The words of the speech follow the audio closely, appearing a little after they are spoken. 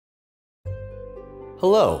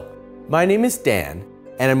Hello, my name is Dan,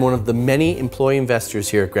 and I'm one of the many employee investors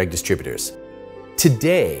here at Gregg Distributors.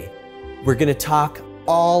 Today, we're going to talk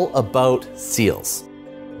all about seals.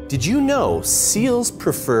 Did you know seals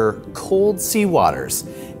prefer cold sea waters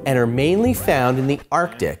and are mainly found in the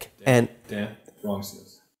Arctic and... Dan, wrong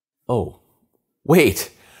seals. Oh,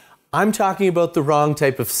 wait, I'm talking about the wrong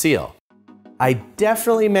type of seal. I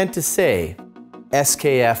definitely meant to say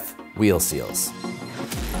SKF wheel seals.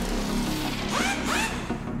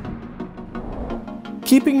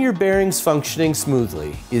 Keeping your bearings functioning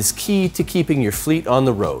smoothly is key to keeping your fleet on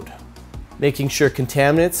the road. Making sure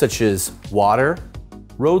contaminants such as water,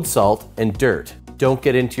 road salt, and dirt don't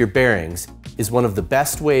get into your bearings is one of the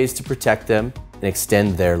best ways to protect them and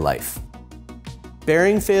extend their life.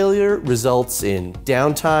 Bearing failure results in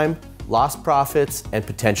downtime, lost profits, and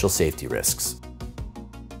potential safety risks.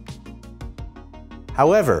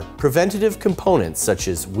 However, preventative components such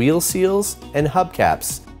as wheel seals and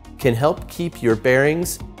hubcaps can help keep your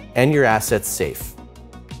bearings and your assets safe.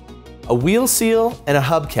 A wheel seal and a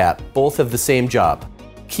hubcap both have the same job.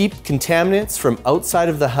 Keep contaminants from outside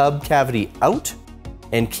of the hub cavity out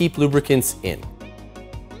and keep lubricants in.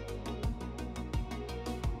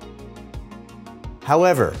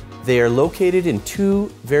 However, they are located in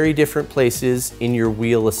two very different places in your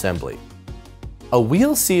wheel assembly. A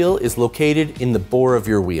wheel seal is located in the bore of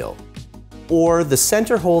your wheel, or the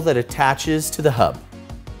center hole that attaches to the hub,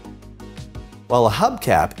 while a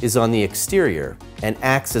hubcap is on the exterior and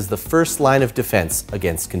acts as the first line of defense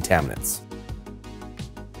against contaminants.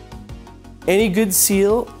 Any good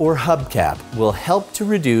seal or hubcap will help to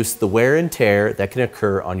reduce the wear and tear that can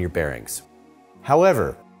occur on your bearings.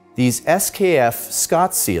 However, these SKF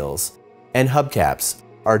Scotseals and hubcaps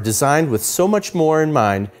are designed with so much more in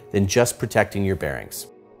mind than just protecting your bearings.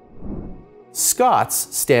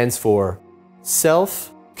 Scots stands for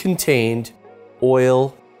Self-Contained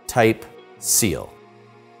Oil Type Seal.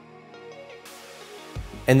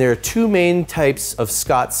 And there are two main types of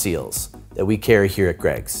Scotseals that we carry here at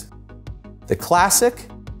Gregg's: the Classic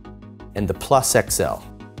and the PlusXL.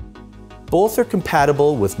 Both are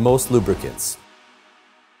compatible with most lubricants.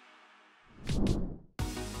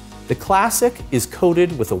 The Classic is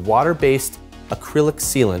coated with a water-based acrylic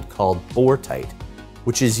sealant called Bore-Tite,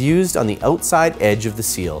 which is used on the outside edge of the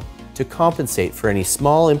seal to compensate for any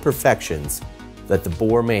small imperfections that the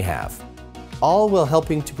bore may have, all while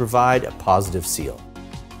helping to provide a positive seal.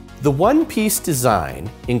 The one-piece design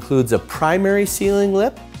includes a primary sealing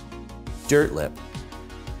lip, dirt lip,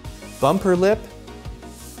 bumper lip,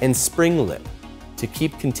 and spring lip to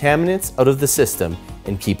keep contaminants out of the system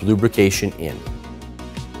and keep lubrication in.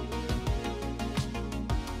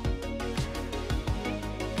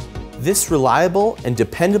 This reliable and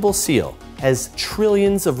dependable seal has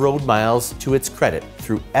trillions of road miles to its credit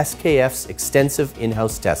through SKF's extensive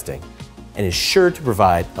in-house testing and is sure to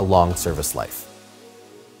provide a long service life.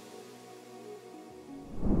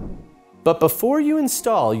 But before you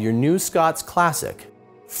install your new Scots Classic,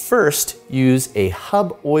 first use a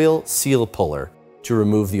hub oil seal puller to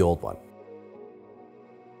remove the old one.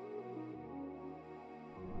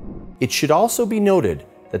 It should also be noted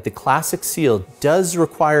that the Classic seal does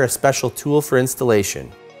require a special tool for installation,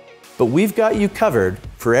 but we've got you covered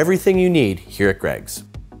for everything you need here at Gregg's.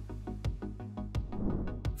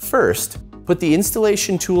 First, put the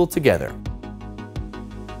installation tool together.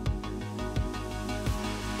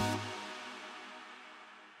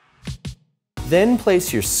 Then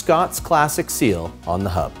place your Scots Classic seal on the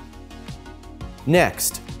hub.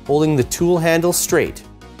 Next, holding the tool handle straight,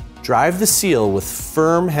 drive the seal with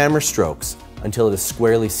firm hammer strokes until it is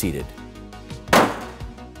squarely seated.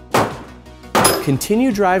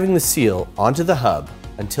 Continue driving the seal onto the hub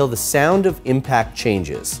until the sound of impact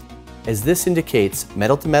changes, as this indicates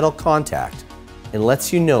metal-to-metal contact and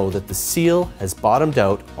lets you know that the seal has bottomed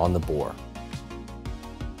out on the bore.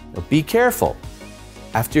 Now be careful.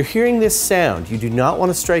 After hearing this sound, you do not want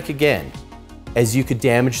to strike again, as you could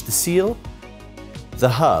damage the seal, the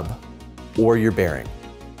hub, or your bearing.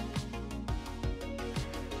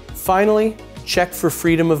 Finally, check for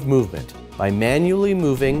freedom of movement by manually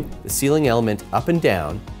moving the sealing element up and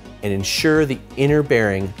down and ensure the inner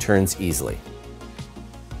bearing turns easily.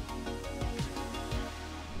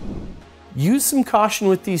 Use some caution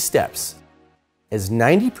with these steps, as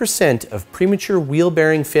 90% of premature wheel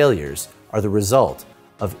bearing failures are the result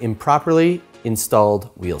of improperly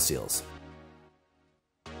installed wheel seals.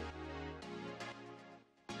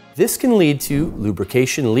 This can lead to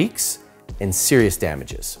lubrication leaks and serious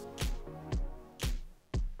damages.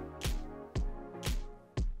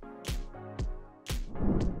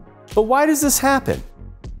 But why does this happen?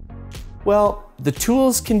 Well, The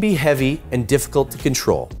tools can be heavy and difficult to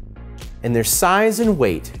control, and their size and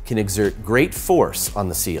weight can exert great force on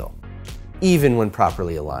the seal, even when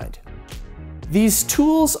properly aligned. These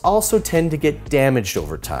tools also tend to get damaged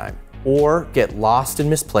over time or get lost and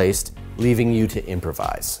misplaced, leaving you to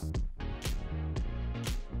improvise.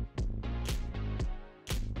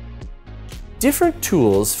 Different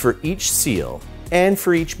tools for each seal and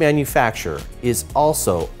for each manufacturer is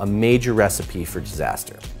also a major recipe for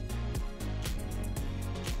disaster.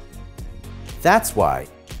 That's why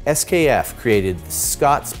SKF created the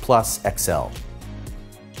Scots PlusXL.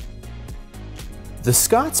 The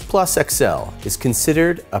Scots PlusXL is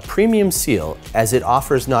considered a premium seal as it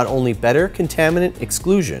offers not only better contaminant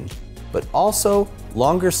exclusion, but also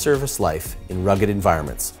longer service life in rugged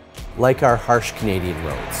environments, like our harsh Canadian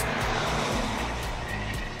roads.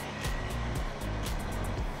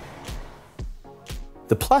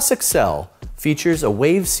 The PlusXL features a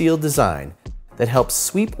wave seal design that helps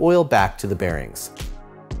sweep oil back to the bearings.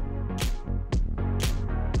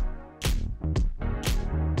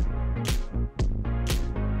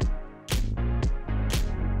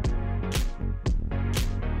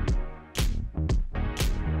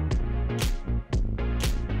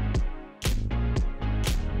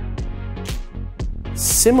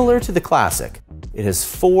 Similar to the Classic, it has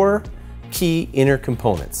 4 key inner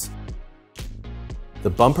components: the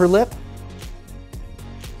bumper lip,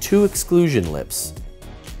 2 exclusion lips,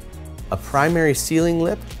 a primary sealing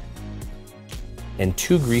lip, and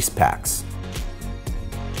 2 grease packs.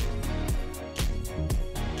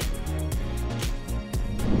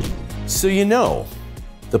 So you know,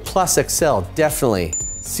 the PlusXL definitely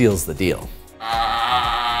seals the deal.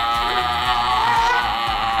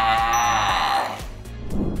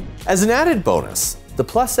 As an added bonus, the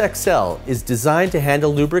PlusXL is designed to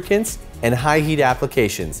handle lubricants and high heat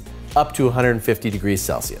applications up to 150 degrees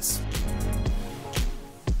Celsius.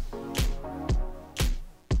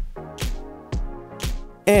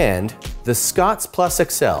 And the Scots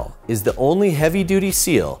PlusXL is the only heavy-duty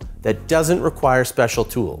seal that doesn't require special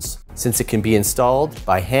tools, since it can be installed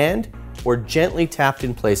by hand or gently tapped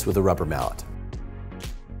in place with a rubber mallet.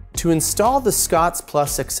 To install the Scots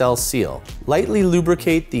PlusXL seal, lightly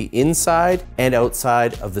lubricate the inside and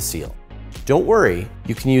outside of the seal. Don't worry,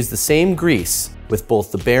 you can use the same grease with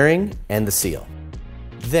both the bearing and the seal.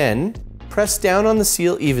 Then, press down on the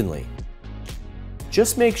seal evenly.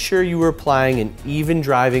 Just make sure you are applying an even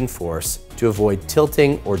driving force to avoid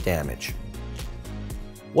tilting or damage.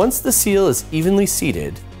 Once the seal is evenly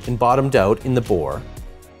seated and bottomed out in the bore,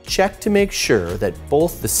 check to make sure that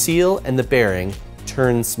both the seal and the bearing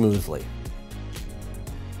turn smoothly.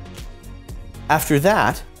 After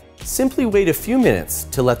that, simply wait a few minutes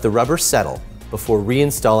to let the rubber settle before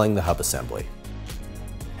reinstalling the hub assembly.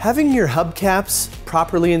 Having your hubcaps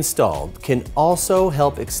properly installed can also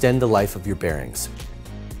help extend the life of your bearings.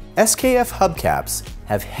 SKF hubcaps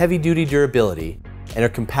have heavy-duty durability and are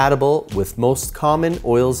compatible with most common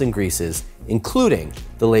oils and greases, including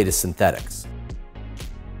the latest synthetics.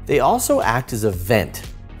 They also act as a vent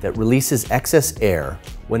that releases excess air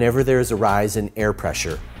whenever there is a rise in air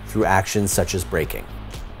pressure through actions such as braking.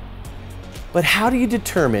 But how do you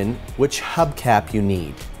determine which hubcap you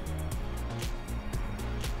need?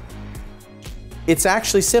 It's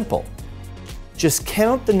actually simple. Just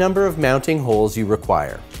count the number of mounting holes you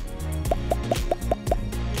require.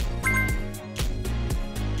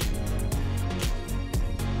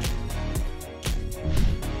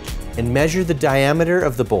 And measure the diameter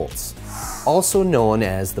of the bolts, also known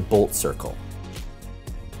as the bolt circle.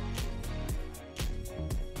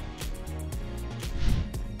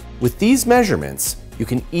 With these measurements, you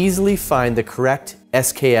can easily find the correct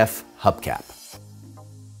SKF hubcap.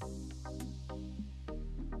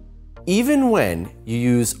 Even when you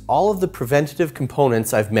use all of the preventative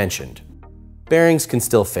components I've mentioned, bearings can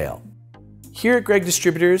still fail. Here at Gregg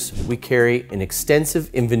Distributors, we carry an extensive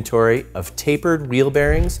inventory of tapered wheel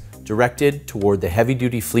bearings directed toward the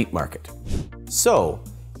heavy-duty fleet market. So,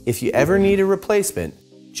 if you ever need a replacement,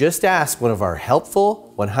 just ask one of our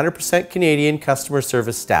helpful 100% Canadian customer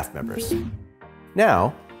service staff members.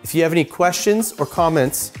 Now, if you have any questions or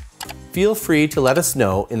comments, feel free to let us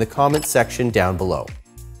know in the comments section down below.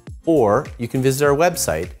 Or you can visit our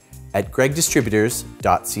website at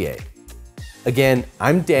greggdistributors.ca. Again,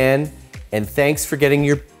 I'm Dan, and thanks for getting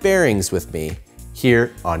your bearings with me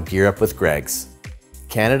here on Gear Up with Greggs.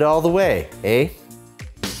 Canada all the way, eh?